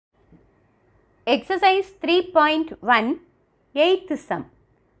Exercise 3.1 8th sum.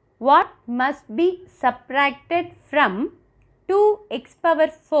 What must be subtracted from 2x power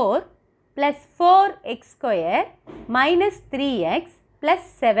 4 plus 4x square minus 3x plus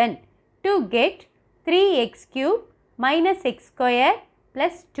 7 to get 3x cube minus x square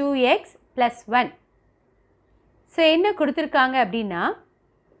plus 2x plus 1. So, என்ன கொடுத்திருக்காங்க அப்படின்னா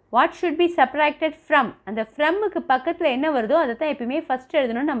what should be subtracted from அந்த fromக்கு பக்கத்தில் என்ன வருதோ அதை தான் எப்பயுமே ஃபஸ்ட்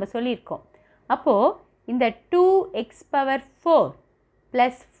எழுதணும்னு நம்ம சொல்லியிருக்கோம். அப்போது இந்த 2x power 4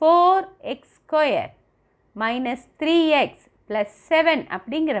 plus 4x square minus 3x plus 7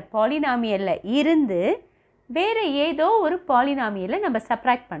 அப்படிங்கிற பாலினாமியலில் இருந்து வேறு ஏதோ ஒரு பாலினாமியலை நம்ம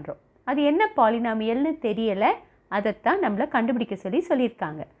சப்ராக்ட் பண்ணுறோம். அது என்ன பாலினாமியல்னு தெரியலை, அதைத்தான் நம்மளை கண்டுபிடிக்க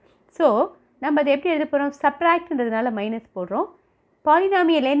சொல்லியிருக்காங்க. ஸோ நம்ம அதை எப்படி எழுத போகிறோம்? சப்ராக்ட்ன்றதுனால மைனஸ் போடுறோம்.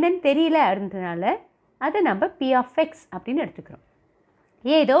 பாலினாமியல் என்னன்னு தெரியல அப்படின்றதுனால அதை நம்ம p of x அப்படின்னு எடுத்துக்கிறோம்.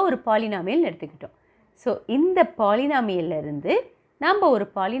 ஏதோ ஒரு பாலினாமியல் எடுத்துக்கிட்டோம். ஸோ இந்த பாலினாமியல்லிருந்து நம்ம ஒரு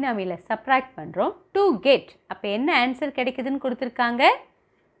பாலினாமியலை சப்ராக்ட் பண்ணுறோம் டு கெட். அப்போ என்ன ஆன்சர் கிடைக்குதுன்னு கொடுத்துருக்காங்க?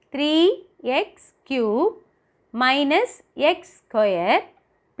 3x cube minus x square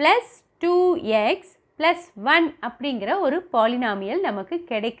plus 2x plus 1 அப்படிங்கிற ஒரு பாலினாமியல் நமக்கு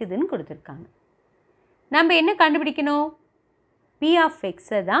கிடைக்குதுன்னு கொடுத்துருக்காங்க. நம்ம என்ன கண்டுபிடிக்கணும்? p of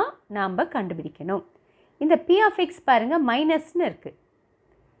x'ை தான் நாம் கண்டுபிடிக்கணும். இந்த p of x பாருங்கள் மைனஸ்னு இருக்குது.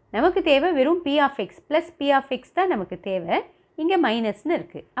 நமக்கு தேவை வெறும் p of x plus p of x தான் நமக்கு தேவை. இங்கே மைனஸ்னு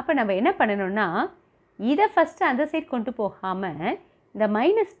இருக்குது. அப்போ நம்ம என்ன பண்ணணும்னா இதை ஃபஸ்ட்டு அந்த சைட் கொண்டு போகாமல் இந்த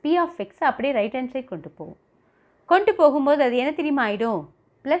மைனஸ் p of x அப்படியே ரைட் ஹேண்ட் சைட் கொண்டு போகும்போது அது என்ன தெரியுமா ஆகிடும்?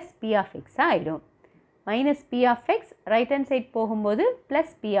 ப்ளஸ் p of x ஆகிடும். Minus p of x right hand side போகும்போது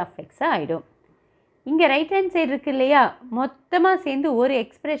ப்ளஸ் p of x ஆகிடும். இங்கே ரைட் ஹேண்ட் சைடு இருக்குது இல்லையா, மொத்தமாக சேர்ந்து ஒரு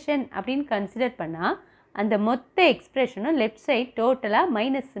எக்ஸ்ப்ரெஷன் அப்படின்னு கன்சிடர் பண்ணால் அந்த மொத்த எக்ஸ்ப்ரெஷனும் லெஃப்ட் சைட் டோட்டலாக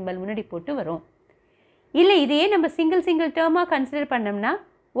மைனஸ் சிம்பிள் முன்னாடி போட்டு வரும். இல்லை இதையே நம்ம சிங்கிள் டேர்மாக கன்சிடர் பண்ணோம்னா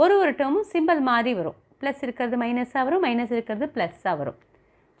ஒரு டேர்மும் சிம்பிள் மாறி வரும். ப்ளஸ் இருக்கிறது மைனஸாக வரும், மைனஸ் இருக்கிறது ப்ளஸ்ஸாக வரும்.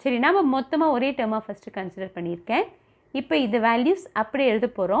 சரி, நம்ம மொத்தமாக ஒரே டேர்மாக ஃபஸ்ட்டு கன்சிடர் பண்ணியிருக்கேன். இப்போ இது வேல்யூஸ் அப்படியே எழுத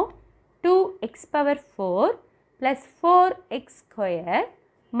போகிறோம். 2x power 4 plus 4x square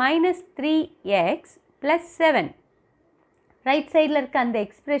minus 3x plus 7. Right சைடில் இருக்க அந்த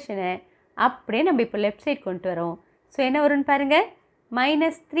எக்ஸ்ப்ரெஷனை அப்படியே நம்ம இப்போ லெஃப்ட் சைட் கொண்டு வரோம். ஸோ என்ன வரும்னு பாருங்கள்,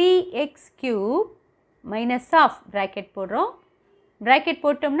 minus 3x cube minus of bracket போடுறோம். ப்ராக்கெட்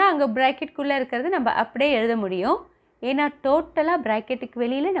போட்டோம்னா அங்கே ப்ராக்கெட்குள்ளே இருக்கிறது நம்ம அப்படியே எழுத முடியும். ஏன்னா டோட்டலாக ப்ராக்கெட்டுக்கு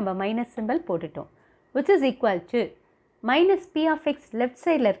வெளியில் நம்ம மைனஸ் சிம்பிள் போட்டுட்டோம். Which is equal to minus p of x left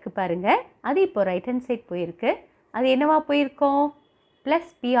சைடில் இருக்குது பாருங்கள், அது இப்போ ரைட் ஹேண்ட் சைட் போயிருக்கு. அது என்னவா போயிருக்கோம்?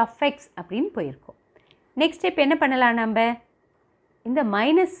 ப்ளஸ் p of x அப்படின்னு போயிருக்கோம். நெக்ஸ்ட் ஸ்டெப் என்ன பண்ணலாம்? நம்ம இந்த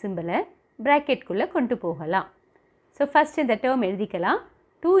மைனஸ் சிம்பிளை ப்ராக்கெட்குள்ளே கொண்டு போகலாம். ஸோ ஃபஸ்ட் இந்த டேர்ம் எழுதிக்கலாம்.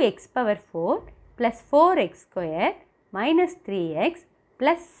 2x power 4 plus 4x square minus 3x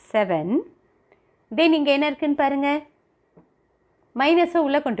plus 7. தென் இங்கே என்ன இருக்குன்னு பாருங்கள், மைனஸை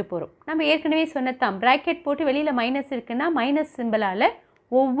உள்ளே கொண்டு போகிறோம். நம்ம ஏற்கனவே சொன்னதான் ப்ராக்கெட் போட்டு வெளியில் மைனஸ் இருக்குன்னா மைனஸ் சிம்பிளால்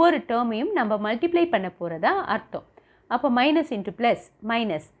ஒவ்வொரு டேர்மையும் நம்ம மல்டிப்ளை பண்ண போகிறதா அர்த்தம். அப்போ minus into plus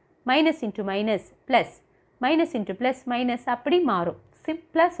minus, minus into minus plus, minus into plus minus அப்படி மாறும்.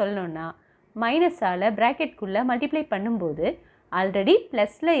 சிம்பிளாக சொல்லணுன்னா மைனஸால் ப்ராக்கெட்குள்ளே மல்டிப்ளை பண்ணும்போது ஆல்ரெடி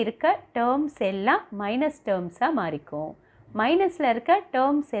ப்ளஸில் இருக்க டேர்ம்ஸ் எல்லாம் மைனஸ் டேர்ம்ஸாக மாறிக்கும், மைனஸில் இருக்க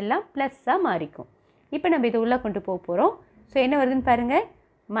டேர்ம்ஸ் எல்லாம் ப்ளஸ்ஸாக மாறிக்கும். இப்போ நம்ம இதை உள்ளே கொண்டு போகிறோம். ஸோ என்ன வருதுன்னு பாருங்கள்,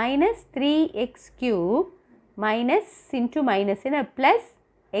 minus 3x cube minus into minus என்ன plus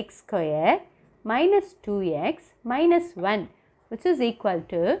x square minus 2x minus 1 which is equal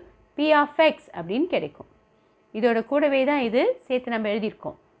to p of x அப்படின்னு கிடைக்கும். இதோட கூடவே தான் இது சேர்த்து நம்ம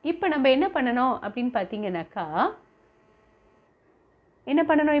எழுதியிருக்கோம். இப்போ நம்ம என்ன பண்ணணும் அப்படின்னு பார்த்தீங்கன்னாக்கா, என்ன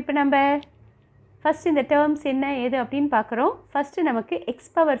பண்ணணும்? இப்போ நம்ம ஃபஸ்ட் இந்த டேர்ம்ஸ் என்ன ஏது அப்படின்னு பார்க்குறோம். ஃபஸ்ட்டு நமக்கு x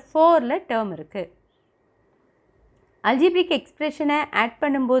power 4ல் டேர்ம் இருக்குது. அல்ஜிப்ரிக் எக்ஸ்ப்ரெஷனை ஆட்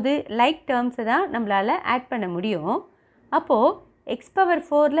பண்ணும்போது லைக் டேர்ம்ஸை தான் நம்மளால் ஆட் பண்ண முடியும். அப்போது x power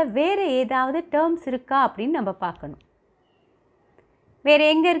 4ல் வேறு ஏதாவது டேர்ம்ஸ் இருக்கா அப்படின்னு நம்ம பார்க்கணும். வேறு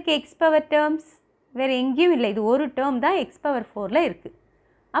எங்கே இருக்குது x power டேர்ம்ஸ்? வேறு எங்கேயும் இல்லை. இது ஒரு டேர்ம் தான் x power 4ல் இருக்குது.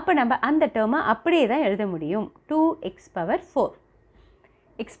 அப்போ நம்ம அந்த டேர்மை அப்படியே தான் எழுத முடியும். 2x power 4.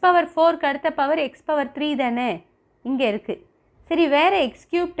 x power 4க்கு அடுத்த பவர் x power 3 தானே இங்கே இருக்குது. சரி, வேறு x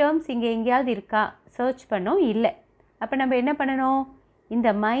cube டேர்ம்ஸ் இங்கே எங்கேயாவது இருக்கா சர்ச் பண்ணோம், இல்லை. அப்போ நம்ம என்ன பண்ணணும்? இந்த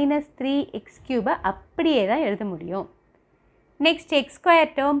மைனஸ் 3x cube அப்படியே தான் எழுத முடியும். நெக்ஸ்ட் x square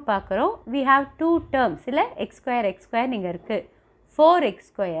டேர்ம் பார்க்குறோம். we have 2 டேர்ம்ஸ் இல்லை, x square இங்கே இருக்குது. 4x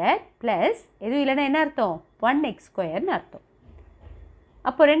square ப்ளஸ் எதுவும் இல்லைன்னா என்ன அர்த்தம்? 1x squareன்னு அர்த்தம்.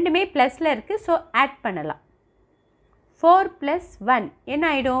 அப்போ ரெண்டுமே ப்ளஸில் இருக்குது. ஸோ ஆட் பண்ணலாம். 4 + 1 என்ன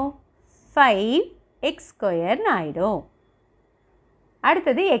ஆகிடும்? 5x ஸ்கொயர்னு ஆகிடும்.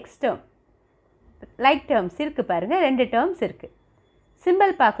 அடுத்தது எக்ஸ் டேர்ம். லைக் டேர்ம்ஸ் இருக்குது பாருங்கள், 2 டேர்ம்ஸ் இருக்குது.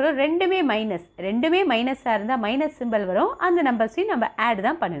 சிம்பிள் பார்க்குறோம், ரெண்டுமே மைனஸாக இருந்தால் மைனஸ் சிம்பிள் வரும். அந்த நம்பர்ஸையும் நம்ம ஆட்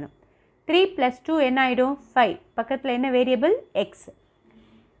தான் பண்ணணும். 3 + 2 என்ன ஆகிடும்? 5. பக்கத்தில் என்ன variable? X.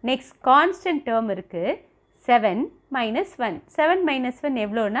 Next constant term இருக்குது 7 - 1. 7 - 1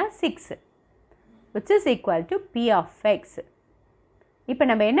 எவ்வளோனா 6, which is equal to P of x. இப்போ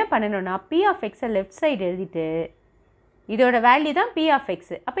நம்ம என்ன பண்ணணும்னா P of x left side எழுதிட்டு இதோட வேல்யூ தான் P of x.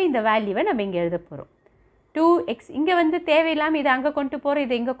 அப்போ இந்த வேல்யூவை நம்ம இங்கே எழுத போகிறோம். 2x இங்கே வந்து தேவையில்லாமல் இதை அங்கே கொண்டு போகிறோம்,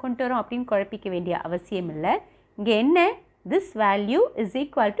 இதை இங்கே கொண்டு வரோம் அப்படின்னு குழப்பிக்க வேண்டிய அவசியம் இல்லை. இங்கே என்ன? this value is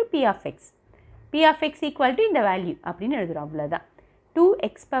equal to P of x. P of x equal to இந்த வேல்யூ அப்படின்னு எழுதுகிறோம், அவ்வளோதான்.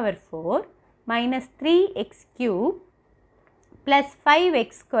 2x⁴ minus 3x cube plus 5x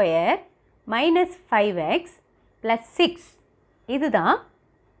square minus 5x plus 6. இதுதான்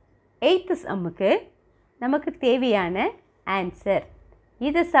 8th சம்முக்கு நமக்கு தேவையான ஆன்சர்.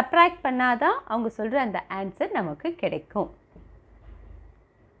 இதை சப்ராக்ட் பண்ணாதான் அவங்க சொல்கிற அந்த ஆன்சர் நமக்கு கிடைக்கும்.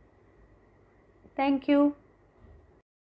 தேங்க்யூ.